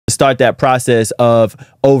start that process of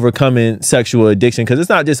overcoming sexual addiction, because it's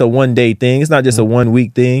not just a one-day thing, it's not just a 1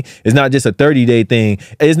 week thing, it's not just a 30-day thing,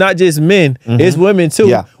 it's not just men, it's women too.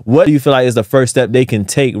 Yeah. What do you feel like is the first step they can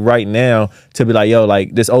take right now to be like, yo,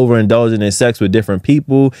 like this overindulging in sex with different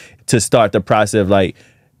people, to start the process of like,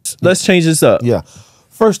 let's change this up? Yeah.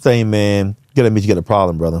 First thing, man, you gotta admit you got a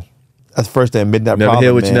problem, brother. That's the first thing, admit that problem, Never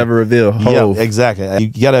hear what you never reveal. Yeah,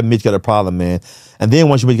 exactly. You gotta admit you got a problem, man. And then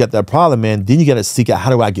once you admit you got that problem, man, then you gotta seek out, how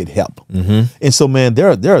do I get help? And so, man, there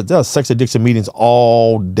are sex addiction meetings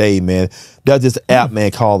all day, man. There's this app,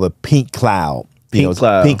 man, called the Pink Cloud. Pink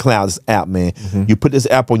Cloud. Pink Cloud, this app, man. You put this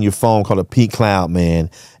app on your phone called a Pink Cloud,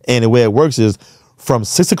 man. And the way it works is from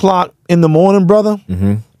 6 o'clock in the morning, brother,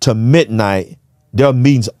 to midnight, there are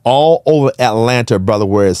meetings all over Atlanta, brother,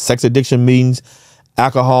 where it's sex addiction meetings,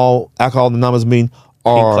 alcohol anonymous meeting,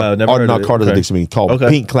 or narcotics addiction meeting called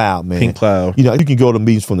Pink Cloud, man. Pink Cloud. You know, you can go to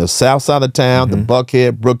meetings from the south side of town, the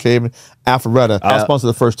Buckhead, Brookhaven, Alpharetta. I'll sponsor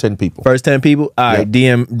the first 10 people. First 10 people? All right,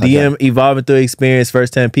 DM Evolving Through Experience,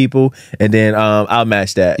 first 10 people, and then I'll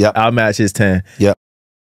match that. I'll match his 10. Yep.